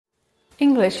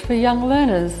English for young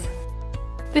learners.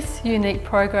 This unique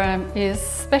program is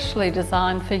specially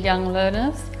designed for young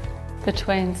learners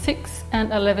between 6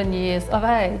 and 11 years of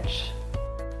age.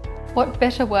 What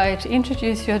better way to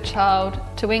introduce your child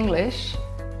to English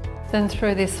than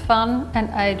through this fun and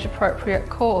age-appropriate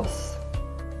course?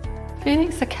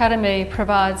 Phoenix Academy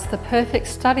provides the perfect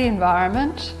study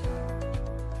environment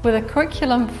with a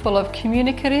curriculum full of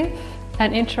communicative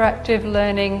and interactive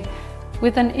learning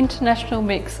with an international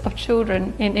mix of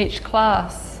children in each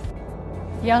class.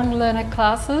 Young learner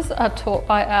classes are taught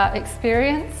by our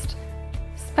experienced,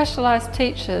 specialised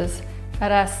teachers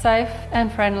at our safe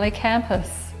and friendly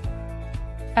campus.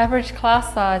 Average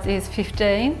class size is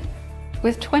 15,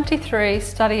 with 23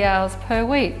 study hours per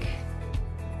week.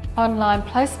 Online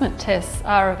placement tests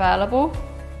are available,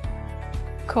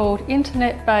 called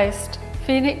Internet-based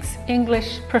Phoenix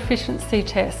English Proficiency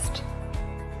Test.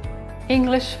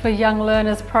 English for Young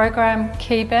Learners program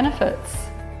key benefits: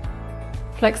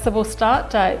 flexible start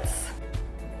dates,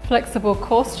 flexible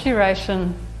course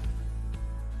duration,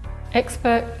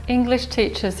 expert English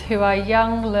teachers who are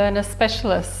young learner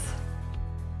specialists,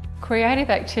 creative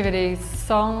activities,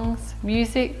 songs,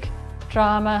 music,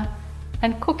 drama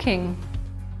and cooking,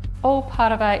 all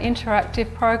part of our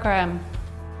interactive program.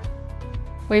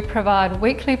 We provide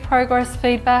weekly progress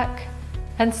feedback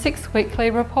and 6 weekly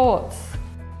reports.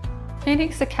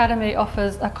 Phoenix Academy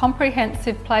offers a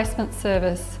comprehensive placement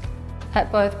service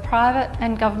at both private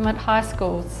and government high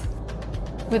schools,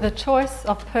 with a choice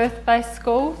of Perth-based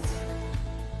schools,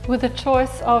 with a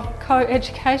choice of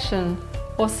co-education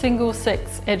or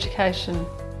single-sex education,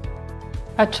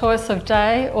 a choice of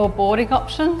day or boarding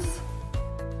options,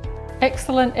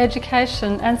 excellent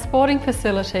education and sporting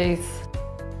facilities,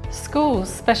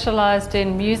 schools specialised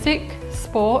in music,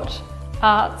 sport,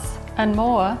 arts and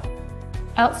more,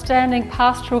 outstanding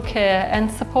pastoral care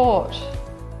and support,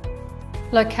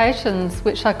 locations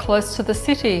which are close to the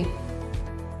city,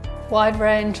 wide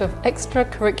range of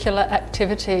extracurricular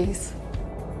activities,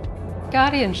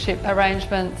 guardianship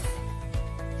arrangements.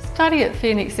 Study at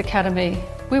Phoenix Academy.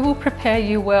 We will prepare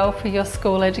you well for your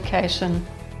school education.